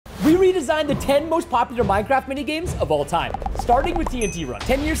We redesigned the 10 most popular Minecraft minigames of all time, starting with TNT Run.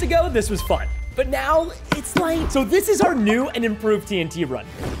 10 years ago, this was fun. But now, it's like... So this is our new and improved TNT Run.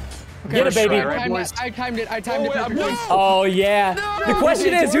 Okay, get it, baby. I timed it perfectly. Oh, yeah. No, the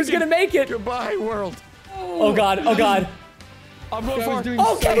question is, who's going to make it? Goodbye, world. Oh, God. Oh, God. I'm going for it.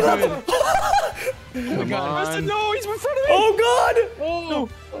 Oh, Caleb! Oh, my God. Preston, no, he's in front of me. Oh, God.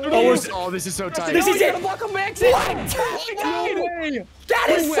 Oh, this is so tight. This is it. Block him by accident. No way. That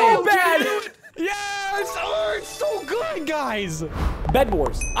is so bad. Yes! Oh, it's so good, guys. Bed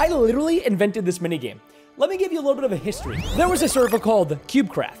Wars. I literally invented this minigame. Let me give you a little bit of a history. There was a server called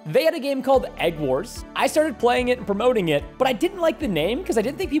CubeCraft. They had a game called Egg Wars. I started playing it and promoting it, but I didn't like the name because I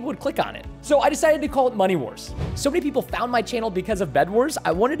didn't think people would click on it. So I decided to call it Money Wars. So many people found my channel because of Bed Wars.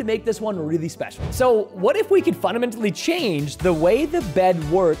 I wanted to make this one really special. So what if we could fundamentally change the way the bed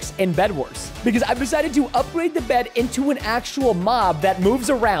works in Bed Wars? Because I've decided to upgrade the bed into an actual mob that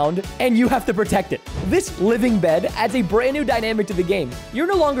moves around and you have to protect it. This living bed adds a brand new dynamic to the game. You're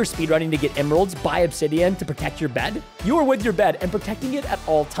no longer speedrunning to get emeralds, buy obsidian to protect your bed. You are with your bed and protecting it at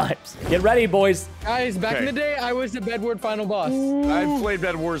all times. Get ready, boys. Guys, back in the day, I was the Bed Wars final boss. I've played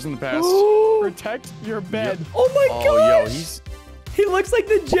Bed Wars in the past. Protect your bed. Yep. Oh my gosh. Yo, he looks like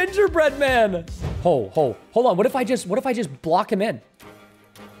the gingerbread man. Hold on. What if I just block him in?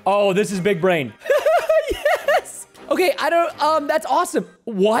 Oh, this is big brain. Yes. Okay, that's awesome.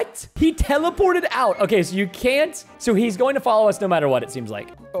 What? He teleported out. Okay, so you can't, so he's going to follow us no matter what, it seems like.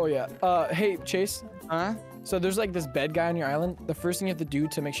 Oh yeah. Hey, Chase. Huh? So there's like this bed guy on your island. The first thing you have to do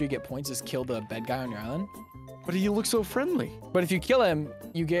to make sure you get points is kill the bed guy on your island. But he looks so friendly. But if you kill him,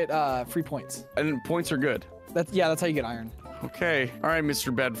 you get free points. And points are good. That's how you get iron. Okay. All right,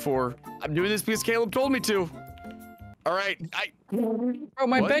 Mr. Bed 4. I'm doing this because Caleb told me to. All right. Bro,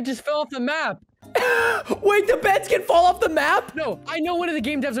 my bed just fell off the map. Wait, the beds can fall off the map? No, I know one of the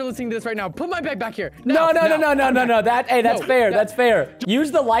game devs are listening to this right now. Put my bed back here. No. That's fair. That's fair.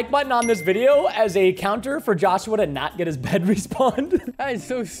 Use the like button on this video as a counter for Joshua to not get his bed respawned. That is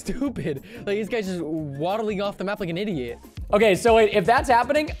so stupid. Like, this guy's just waddling off the map like an idiot. Okay, so wait, if that's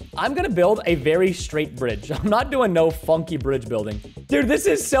happening, I'm gonna build a very straight bridge. I'm not doing no funky bridge building. Dude, this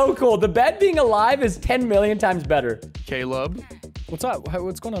is so cool. The bed being alive is 10 million times better. Caleb. What's up?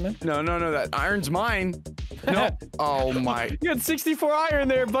 What's going on, man? No, that iron's mine. No. Oh my. You had 64 iron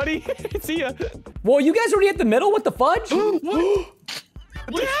there, buddy. See ya. Well, you guys already at the middle? What the fudge? What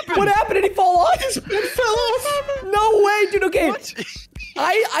happened? What happened? Did he fall off? It fell off. No way, dude. Okay. What?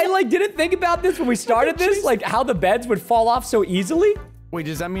 I like didn't think about this when we started this, like how the beds would fall off so easily. Wait,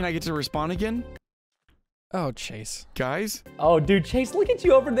 does that mean I get to respawn again? Oh, Chase. Guys? Oh, dude, Chase, look at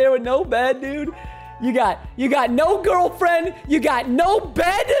you over there with no bed, dude. You got no girlfriend. You got no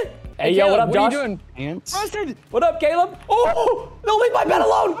bed. Hey, yo, Caleb, what up, Josh? What are you doing? Ants? What up, Caleb? Oh, no, leave my bed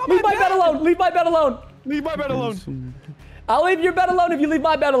alone. Leave my bed alone. Leave my bed alone. Leave my bed alone. I'll leave your bed alone if you leave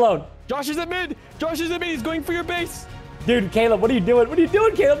my bed alone. Josh is at mid. Josh is at mid. He's going for your base. Dude, Caleb, what are you doing? What are you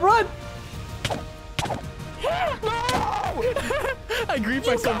doing, Caleb? Run. No! I griefed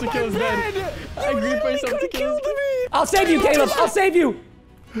myself to kill his bed. I griefed myself to kill his bed. I'll save you, Caleb. I'll save you.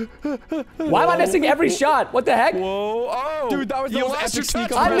 Why am I missing every shot? What the heck? Whoa, oh. Dude, that was the most epic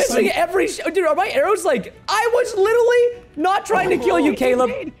sneak. I'm missing every shot. Dude, are my arrows like... I was literally not trying to kill you, Caleb.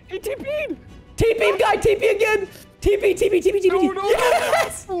 He TP'd. TP, guy, TP again. TP. No.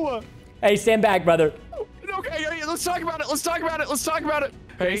 Yes. Hey, stand back, brother. Okay, let's talk about it.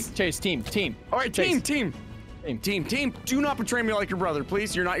 Hey, Chase, team. All right, team. Do not betray me like your brother,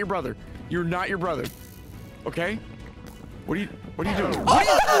 please. You're not your brother. Okay? What are you doing?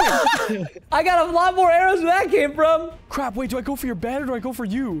 I got a lot more arrows where that came from. Crap, wait, do I go for your bed or do I go for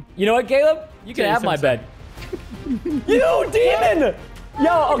you? You know what, Caleb? You can have my bed. You demon!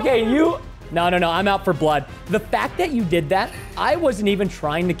 Yo, okay, you... No, I'm out for blood. The fact that you did that, I wasn't even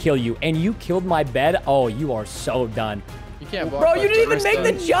trying to kill you, and you killed my bed. Oh, you are so done. You can't block Bro, you didn't even make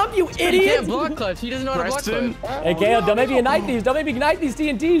the jump, you idiot! He can't block clutch. He doesn't know how to block clutch. Hey, Caleb, don't make me ignite these. Don't make me ignite these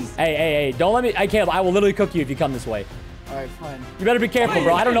TNTs. Hey, don't let me... Hey, Caleb, I will literally cook you if you come this way. All right, fine. You better be careful,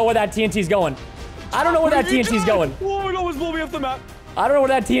 bro. I don't know where that TNT's going. Oh, it almost blew me off the map. I don't know where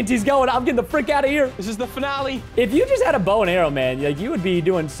that TNT's going. I'm getting the frick out of here. This is the finale. If you just had a bow and arrow, man, like, you would be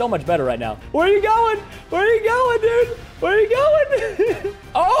doing so much better right now. Where are you going? Dude? Where are you going?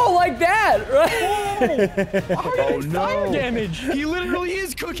 Oh, like that, right? Oh, no. Fire damage. He literally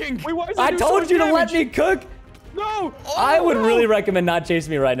is cooking. Wait, why is I told you to let me cook. No. I would really recommend not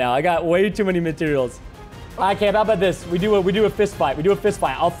chasing me right now. I got way too many materials. I can't. How about this? We do a fist fight.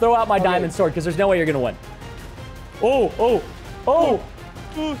 I'll throw out my diamond sword because there's no way you're gonna win. Oh.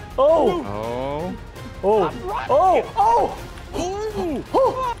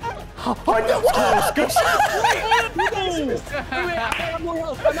 Oh, no, what? Good shot. Wait, I have more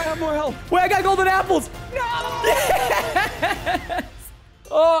health. I might have more health. Wait, I got golden apples. No.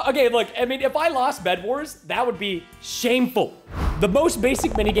 Oh, okay, look, I mean, if I lost Bed Wars, that would be shameful. The most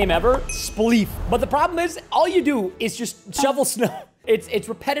basic minigame ever, Spleef. But the problem is, all you do is just shovel snow. It's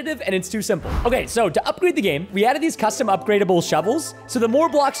repetitive and it's too simple. Okay, so to upgrade the game, we added these custom upgradable shovels. So the more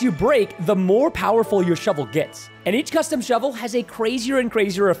blocks you break, the more powerful your shovel gets. And each custom shovel has a crazier and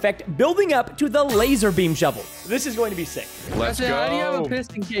crazier effect, building up to the laser beam shovel. This is going to be sick. Let's go. How do you have a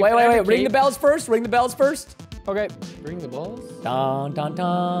piston cape? Wait. Ring the bells first. Ring the bells first. Okay. Ring the balls. Dun, dun,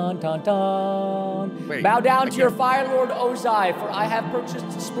 dun, dun, dun. Wait, Bow down to your Fire Lord Ozai, for I have purchased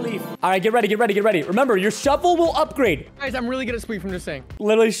Spleef. All right, get ready. Remember, your shovel will upgrade. Guys, I'm really good at Spleef, I'm just saying.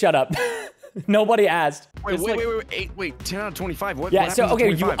 Literally, shut up. Nobody asked. Wait, 10 out of 25. What Yeah, so, happened to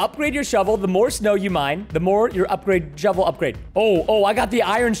okay, you 25? upgrade your shovel. The more snow you mine, the more your shovel upgrade. Oh, I got the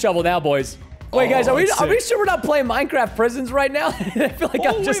iron shovel now, boys. Wait, guys, are we sure we're not playing Minecraft prisons right now? I feel like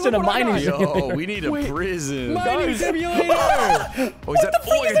I'm just in a mining simulator. Yo, we need a prison. Mining simulator! Oh, is that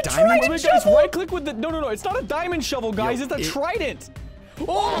a diamond? Wait, guys, right click with the... No, it's not a diamond shovel, guys. It's a trident.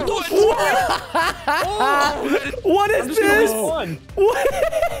 What is this? What?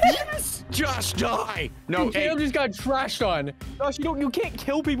 Yes! Josh, die! No, Caleb just got trashed on. Josh, you can't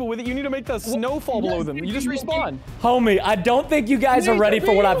kill people with it. You need to make the snow fall below them. You just respawn. Homie, I don't think you guys are ready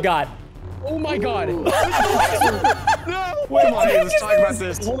for what I've got. Oh my god. No! Wait, come on, hey, let's talk about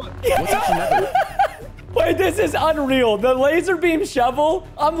this. What's up from Nether? Wait, this is unreal. The laser beam shovel,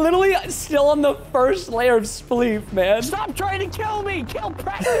 I'm literally still on the first layer of Spleef, man. Stop trying to kill me! Kill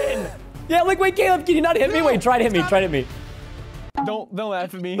Preston! Yeah, like, wait, Caleb, can you not hit me? Wait, try to hit me, try to hit me. Don't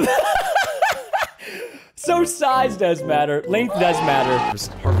laugh at me. So size does matter, length does matter.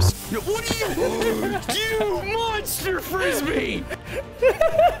 Harvest. Yo, what are you? You monster frisbee!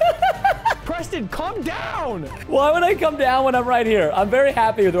 Preston, calm down! Why would I come down when I'm right here? I'm very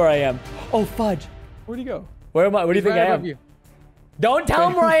happy with where I am. Oh, fudge. Where'd he go? Where am I? Where do you think I am? You. Don't tell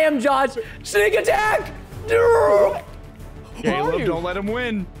him where I am, Josh. Sneak attack! Caleb, don't let him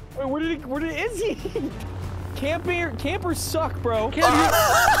win. Wait, where is he? Campers suck, bro.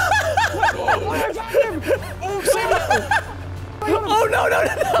 Oh, no.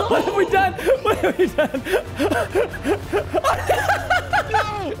 What have we done?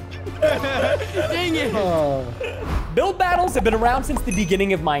 No! Dang it. Build battles have been around since the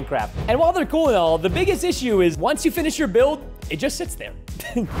beginning of Minecraft. And while they're cool and all, the biggest issue is once you finish your build, it just sits there.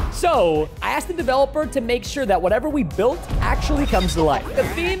 So I asked the developer to make sure that whatever we built actually comes to life. The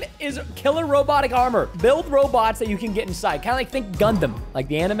theme is killer robotic armor. Build robots that you can get inside. Kind of like think Gundam, like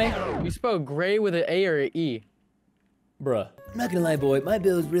the anime. You spell gray with an A or an E. Bruh. I'm not gonna lie, boy. My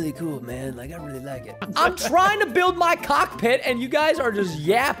build's really cool, man. Like, I really like it. I'm trying to build my cockpit and you guys are just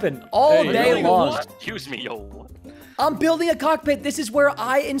yapping all day long. Excuse me, yo. I'm building a cockpit. This is where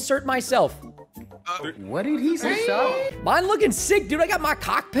I insert myself. What did he say? Mine looking sick, dude. I got my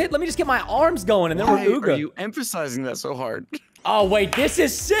cockpit. Let me just get my arms going and then we're Ooga. Are you emphasizing that so hard? Oh, wait, this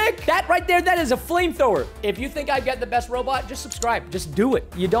is sick. That right there, that is a flamethrower. If you think I've got the best robot, just subscribe. Just do it.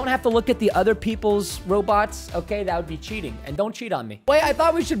 You don't have to look at the other people's robots, okay? That would be cheating. And don't cheat on me. Wait, I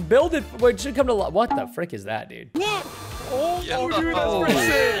thought we should build it. Wait, it should come to what the frick is that, dude? Oh, dude, that's pretty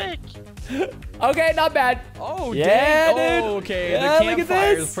sick. Okay, not bad. Oh, yeah, dang. dude. Oh, okay, Yeah, the look at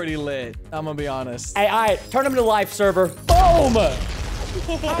campfire this. is pretty lit. I'm gonna be honest. Hey, all right, turn them to life, server. Boom!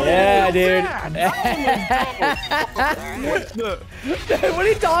 Yeah, dude. What are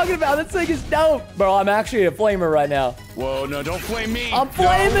you talking about? This thing is dope. Bro, I'm actually a flamer right now. Whoa, no, don't flame me. I'm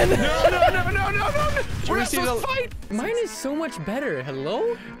flaming. No. We're not supposed to fight. Mine is so much better.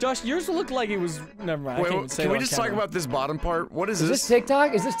 Hello? Josh, yours looked like it was... Never mind. I can't even say Can it we on just camera. talk about this bottom part? What is Is this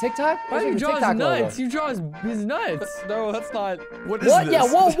TikTok? Is this TikTok? Why do you Where's draw the his TikTok logo? nuts? You draw his nuts. No, that's not... What is What? this? Yeah,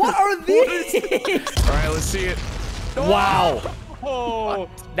 whoa, what are these? All right, let's see it. Wow. Oh,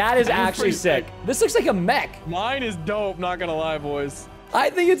 That is actually pretty sick. This looks like a mech. mine is dope, not gonna lie, boys. I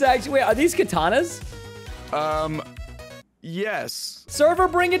think it's actually, wait, are these katanas? Yes. Server,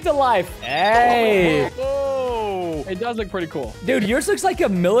 bring it to life. Hey. Oh, it does look pretty cool. Dude, yours looks like a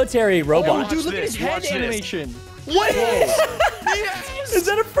military robot. Dude, look at this, his head watch this. animation. What? Is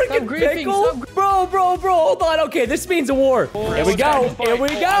that a freaking Stop griefing, pickle? stop Bro, hold on. Okay, this means a war. Here we go. Here we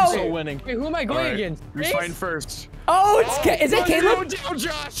I'm so go. winning. Wait, who am I going against? Who's Chase? fighting first? Oh, is that You're Caleb? going down,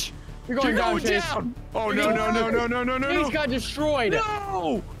 Josh. You're going down, Chase. Oh, no. Chase got destroyed.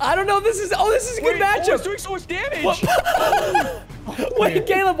 No. I don't know. This is a good He's matchup. doing so much damage. Wait,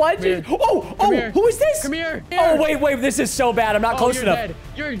 Caleb, why did you? Oh, here. who is this? Come here. Oh, wait, this is so bad. I'm not close you're enough. Dead.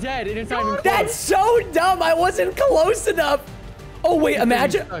 You're dead, and it's not even close. That's so dumb. I wasn't close enough. Oh, wait,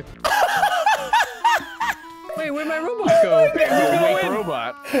 imagine. Wait, where'd my robot go? Make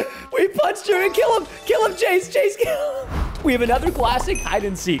robot. We punched him and kill him. Kill him, Chase. Chase, kill him. We have another classic hide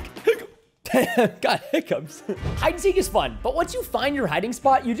and seek. Got hiccups. Hide and seek is fun, but once you find your hiding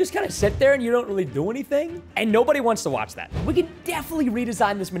spot, you just kind of sit there and you don't really do anything, and nobody wants to watch that. We could definitely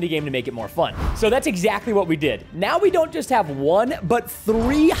redesign this minigame to make it more fun. So that's exactly what we did. Now we don't just have 1, but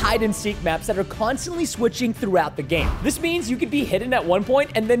 3 hide and seek maps that are constantly switching throughout the game. This means you could be hidden at one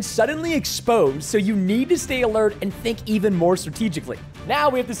point and then suddenly exposed, so you need to stay alert and think even more strategically. Now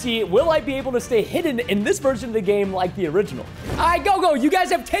we have to see, will I be able to stay hidden in this version of the game like the original? All right, go. You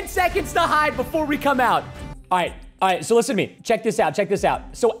guys have 10 seconds to hide before we come out. All right, so listen to me. Check this out.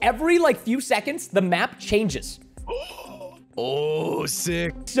 So every few seconds, the map changes. Oh,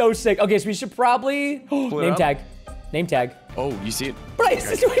 sick. So sick. Okay, so we should probably name tag. Oh, you see it?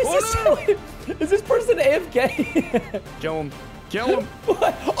 Bryce, is this person AFK? Kill him.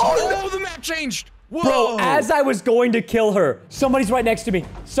 What? Oh, the map changed. Whoa. Bro, as I was going to kill her, somebody's right next to me.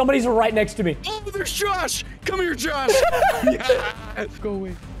 Oh, there's Josh. Come here, Josh. Yeah. Go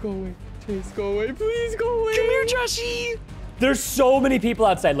away. Chase, go away. Please go away. Come here, Joshy. There's so many people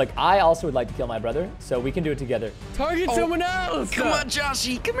outside. Like, I also would like to kill my brother, so we can do it together. Target someone else. Come on,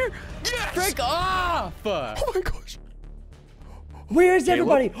 Joshy. Come here. Yes. Break off. Oh, my gosh. Where is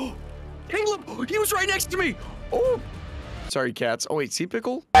everybody? Caleb, he was right next to me. Oh. Sorry, cats. Oh, wait, see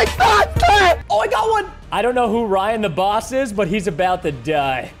Pickle? Oh, I got one. I don't know who Ryan the boss is, but he's about to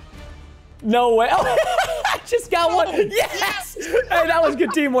die. No way. Oh, I just got one. Yes. Hey, that was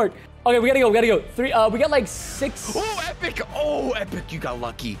good teamwork. Okay, we gotta go. 3, we got like 6. Oh, epic. You got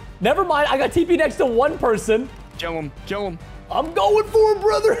lucky. Never mind. I got TP next to one person. Kill him. I'm going for him,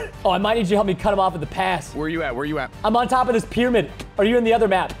 brother. Oh, I might need you to help me cut him off at the pass. Where you at? I'm on top of this pyramid. Are you in the other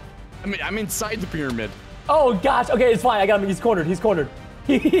map? I'm inside the pyramid. Oh, gosh. Okay, it's fine. I got him. He's cornered.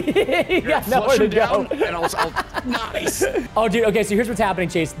 He got nowhere to go. And I'll nice. Oh, dude. Okay, so here's what's happening,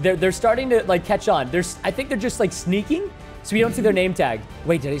 Chase. They're starting to, catch on. I think they're just, sneaking, so we don't see their name tag.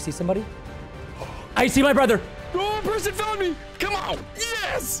 Wait, did I see somebody? I see my brother. Oh, a person found me. Come on.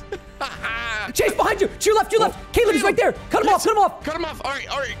 Yes. Chase, behind you. To your left. Caleb is right there. Cut him off. Cut him off. All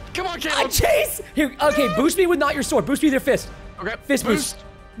right. Come on, Caleb. Chase. Here, okay, boost me with not your sword. Boost me with your fist. Okay. Fist boost.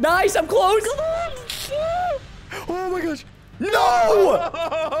 Nice, I'm close. Oh my gosh.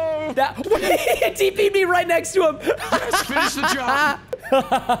 No! That he TP'd me right next to him. Yes, finish the job.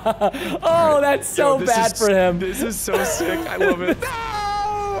 Oh, that's so bad for him. This is so sick. I love it. No!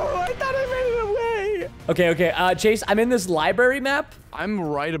 I thought I made it away. Okay. Chase, I'm in this library map. I'm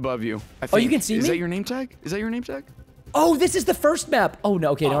right above you. I think. Oh, you can see me? Is that your name tag? Oh, this is the first map. Oh,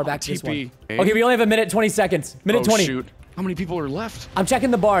 no. Okay, now we're back to this one. TP. Okay, we only have a minute, 20 seconds. Minute 20. Shoot. How many people are left? I'm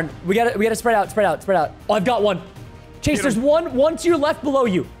checking the barn. We gotta spread out. Oh, I've got one. Chase, there's one to your left below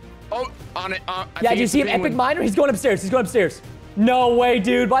you. Oh, on it. Yeah, do you see him? Epic Miner? He's going upstairs. No way,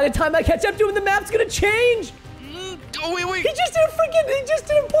 dude. By the time I catch up to him, the map's gonna change. Oh, wait. He just did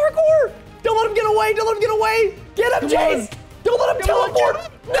a parkour. Don't let him get away. Get him, Chase. Don't let him teleport.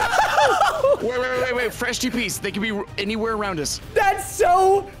 No. Wait. Fresh TPs. They can be anywhere around us. That's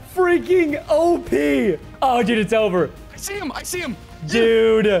so freaking OP. Oh, dude, it's over. I see him.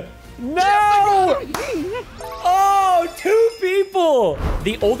 Dude. No! Oh, 2 people!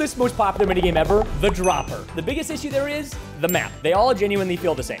 The oldest, most popular minigame ever, the dropper. The biggest issue there is the map. They all genuinely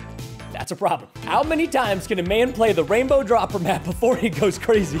feel the same. That's a problem. How many times can a man play the rainbow dropper map before he goes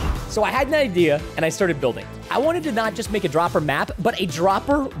crazy? So I had an idea and I started building. I wanted to not just make a dropper map, but a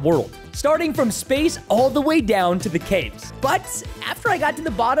dropper world, starting from space all the way down to the caves. But after I got to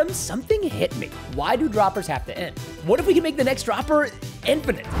the bottom, something hit me. Why do droppers have to end? What if we can make the next dropper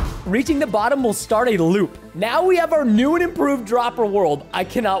infinite? Reaching the bottom will start a loop. Now we have our new and improved dropper world. I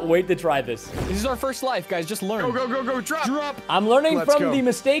cannot wait to try this. This is our first life, guys. Just learn. Go. Drop. I'm learning from the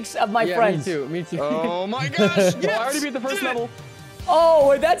mistakes of my friends. Me too. Oh my gosh. Yes. Well, I already beat the first level.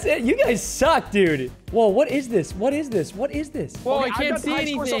 Oh, that's it. You guys suck, dude. Whoa, what is this? Whoa, Okay, I can't see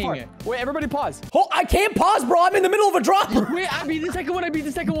anything. So wait, everybody pause. Oh, I can't pause, bro. I'm in the middle of a dropper. Wait, I beat the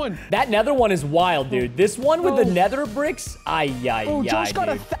second one. That nether one is wild, dude. This one with the nether bricks, Josh got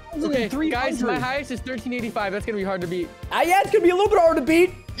dude. 1,300. Okay, guys, my highest is 1385. That's gonna be hard to beat. Yeah, it's gonna be a little bit hard to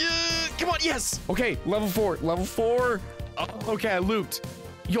beat. Come on, yes. Okay, level 4. Oh, okay, I looped.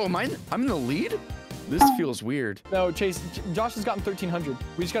 Yo, I'm in the lead? This feels weird. No, Chase, Josh has gotten 1,300.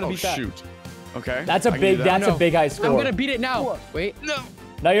 We just gotta beat that. Shoot. Okay. That's a big high score. I'm gonna beat it now. Wait.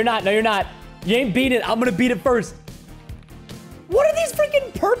 No, you're not. You ain't beat it. I'm gonna beat it first. What are these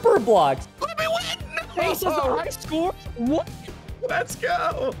freaking purple blocks? Let me win! Chase has the high score? What? Let's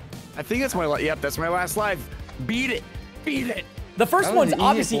go. I think that's my last life. Beat it. The first That was one's an easy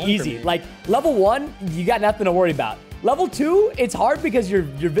obviously one for easy. me. Like, level 1, you got nothing to worry about. Level 2, it's hard because your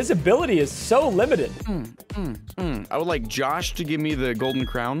visibility is so limited. I would like Josh to give me the golden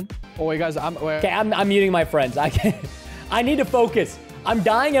crown. Oh, wait, guys. Okay, I'm muting my friends. I need to focus. I'm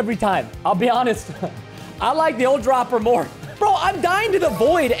dying every time. I'll be honest. I like the old dropper more. Bro, I'm dying to the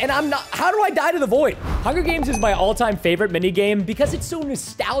void, and I'm not. How do I die to the void? Hunger Games is my all-time favorite minigame because it's so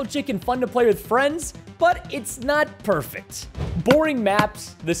nostalgic and fun to play with friends, but it's not perfect. Boring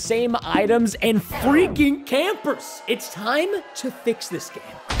maps, the same items, and freaking campers. It's time to fix this game.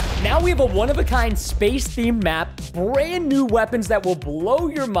 Now we have a one-of-a-kind space-themed map, brand new weapons that will blow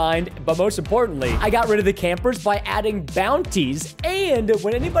your mind, but most importantly, I got rid of the campers by adding bounties, and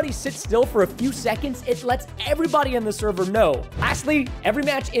when anybody sits still for a few seconds, it lets everybody on the server know. Lastly, every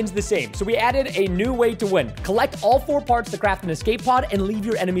match ends the same, so we added a new way to win. Collect all 4 parts to craft an escape pod and leave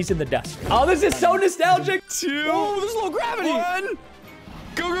your enemies in the dust. Oh, this is so nostalgic. 2. Oh, there's low gravity. 1.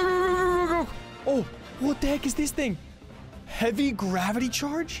 Go, go, go, go, go, go, go. Oh, what the heck is this thing? Heavy gravity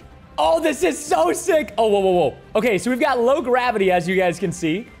charge? Oh, this is so sick. Oh, whoa, whoa, whoa. Okay, so we've got low gravity, as you guys can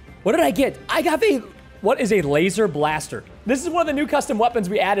see. What did I get? I got what is a laser blaster? This is one of the new custom weapons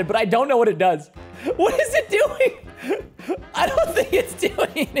we added, but I don't know what it does. What is it doing? I don't think it's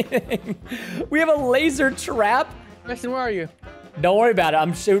doing anything. We have a laser trap. Preston, where are you? Don't worry about it.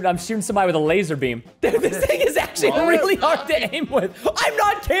 I'm shooting somebody with a laser beam. Dude, this thing is actually really hard to aim with. I'm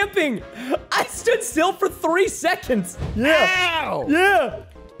not camping. I stood still for 3 seconds. Yeah. Ow! Yeah.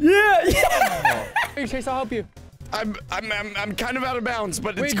 Yeah. Yeah. Hey, Chase, I'll help you. I'm kind of out of bounds,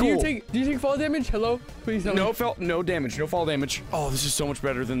 but it's Wait, cool. do you take fall damage? Hello? Please help me. No damage, no fall damage. Oh, this is so much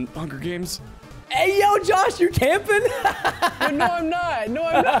better than Hunger Games. Hey, yo, Josh, you're camping? No, I'm not. No,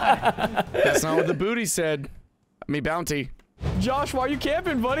 I'm not. That's not what the booty said. I mean, bounty. Josh, why are you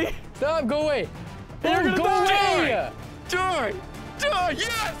camping, buddy? Stop, go away. You're gonna go die. away. Die! Die!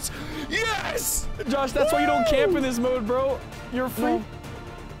 Yes! Yes! Josh, that's why you don't camp in this mode, bro. You're free.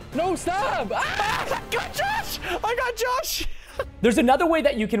 No, stop! Ah, I got Josh! I got Josh! There's another way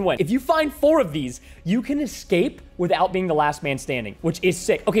that you can win. If you find 4 of these, you can escape without being the last man standing, which is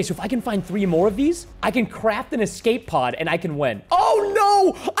sick. Okay, so if I can find 3 more of these, I can craft an escape pod and I can win. Oh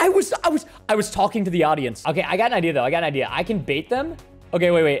no! I was talking to the audience. Okay, I got an idea though. I can bait them.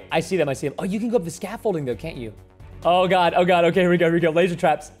 Okay, wait. I see them. Oh, you can go up the scaffolding though, can't you? Oh god. Okay, here we go. Laser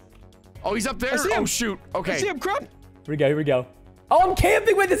traps. Oh, he's up there. Oh shoot. Okay. I see him, crap. Here we go. Oh, I'm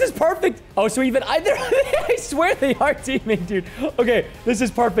camping. Wait, this is perfect. Oh, so even I swear they are teaming, dude. Okay, this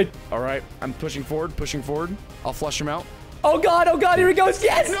is perfect. All right, I'm pushing forward. I'll flush him out. Oh god, here he goes.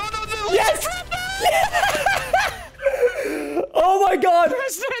 Yes. No, Yes. Oh my god.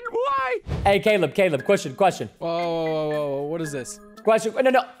 Preston, why? Hey, Caleb, question. Whoa. What is this? Question.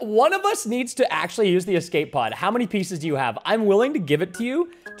 No. One of us needs to actually use the escape pod. How many pieces do you have? I'm willing to give it to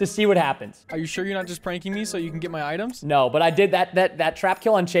you to see what happens. Are you sure you're not just pranking me so you can get my items? No, but I did that trap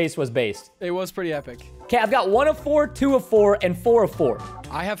kill on Chase was based. It was pretty epic. Okay, I've got 1 of 4, 2 of 4, and 4 of 4.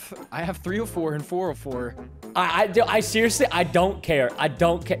 I have 3 of 4 and 4 of 4. I seriously, I don't care.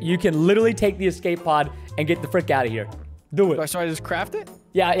 You can literally take the escape pod and get the frick out of here. Do it. So I just craft it?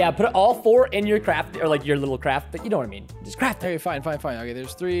 Yeah, put all 4 in your craft, or like your little craft, but you know what I mean. Just craft it. Okay, fine. Okay,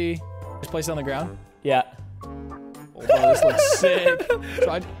 there's 3. Just place it on the ground. Yeah. Oh, bro, this looks sick.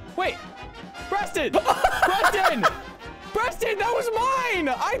 Wait! Preston! Preston, that was mine!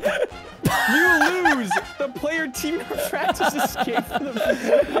 You lose! The player team practice escape from the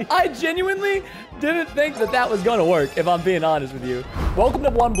facility. I genuinely didn't think that was gonna work, if I'm being honest with you. Welcome to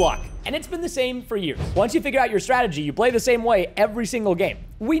One Block, and it's been the same for years. Once you figure out your strategy, you play the same way every single game.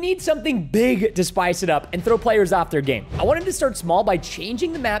 We need something big to spice it up and throw players off their game. I wanted to start small by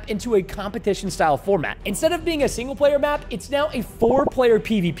changing the map into a competition-style format. Instead of being a single-player map, it's now a 4-player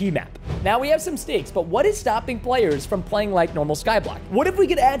PvP map. Now we have some stakes, but what is stopping players from playing like normal Skyblock? What if we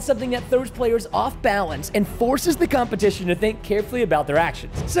could add something that throws players off balance and forces the competition to think carefully about their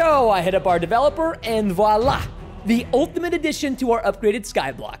actions? So I hit up our developer, and voila! The ultimate addition to our upgraded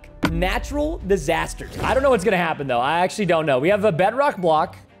Skyblock. Natural disasters. I don't know what's gonna happen though. I actually don't know. We have a bedrock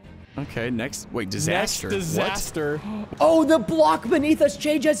block. Okay, next. Wait, disaster. Next disaster. What? Oh, the block beneath us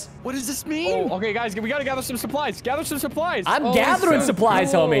changes. What does this mean? Oh, okay, guys, we gotta gather some supplies. I'm gathering so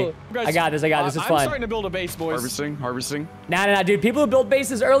supplies, cool. homie. Guys, I got this. This is I'm fun. starting to build a base, boys. Harvesting. Nah, dude. People who build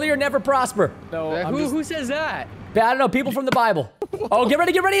bases earlier never prosper. No, who says that? I don't know. People from the Bible. Oh, get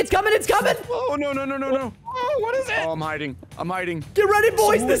ready. It's coming. Oh, no. Oh, what is it? Oh, I'm hiding. Get ready,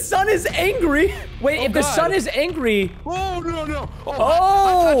 boys. The sun is angry. Wait, if the sun is angry. Oh, no.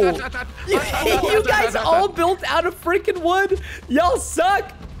 Oh. You guys all built out of freaking wood. Y'all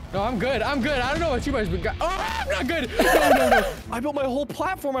suck. No, I'm good. I'm good. I don't know about you guys, but I'm not good. No. I built my whole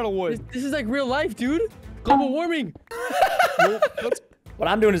platform out of wood. This is like real life, dude. Global warming. What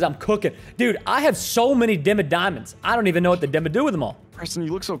I'm doing is I'm cooking. Dude, I have so many dimmed diamonds. I don't even know what to dim do with them all. Preston,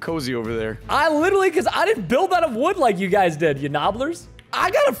 you look so cozy over there. I literally, because I didn't build out of wood like you guys did, you nobblers. I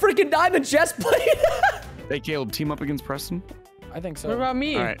got a freaking diamond chest plate. Hey, Caleb, team up against Preston? I think so. What about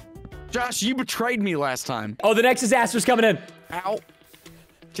me? All right. Josh, you betrayed me last time. Oh, the next disaster's coming in. Ow.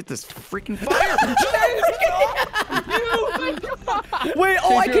 Get this freaking fire. Wait,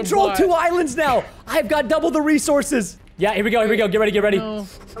 oh, I Take your control butt. 2 islands now. I've got double the resources. Yeah, here we go. Get ready. No,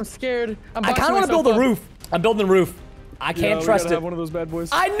 I'm scared. I kind of want to build a roof. I'm building the roof. I can't trust it. Have one of those bad boys.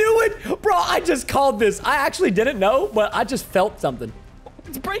 I knew it. Bro, I just called this. I actually didn't know, but I just felt something.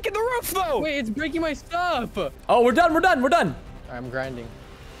 It's breaking the roof, though. Wait, it's breaking my stuff. Oh, we're done. I'm grinding.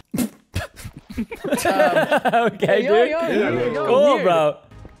 Okay, dude. Yo, Cool, weird. bro.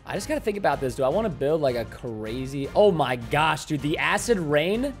 I just gotta think about this. Do I want to build like a crazy... Oh my gosh, dude. The acid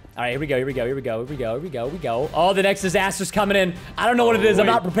rain. All right, here we go. Oh, the next disaster's coming in. I don't know what it is. I'm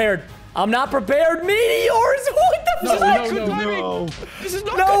not prepared. Meteors! What the fuck? No. This is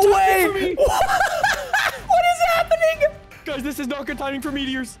not No good way! timing for me. What is happening? Guys, this is not good timing for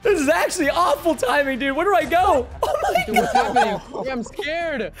meteors. This is actually awful timing, dude. Where do I go? Oh my Dude, what's god. happening? I'm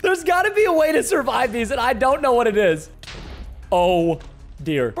scared. There's gotta be a way to survive these, and I don't know what it is. Oh,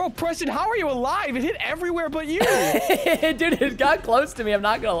 dear. Bro, Preston, how are you alive? It hit everywhere but you. Dude, it got close to me. I'm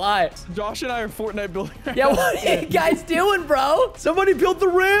not gonna lie. Josh and I are Fortnite building. Yeah, what are you guys doing, bro? Somebody build the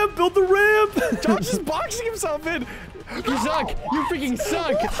ramp. Josh is boxing himself in. You suck. You freaking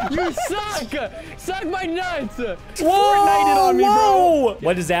suck. You suck. Suck my nuts. Whoa, on me, whoa.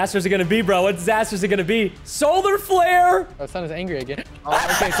 What disasters are gonna be, bro? What disasters are gonna be? Solar flare. Oh, son is angry again. Oh,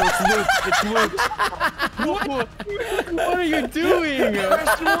 okay, so it's Luke. It's Luke. What are you doing?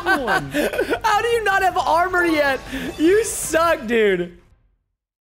 How do you not have armor yet? You suck, dude.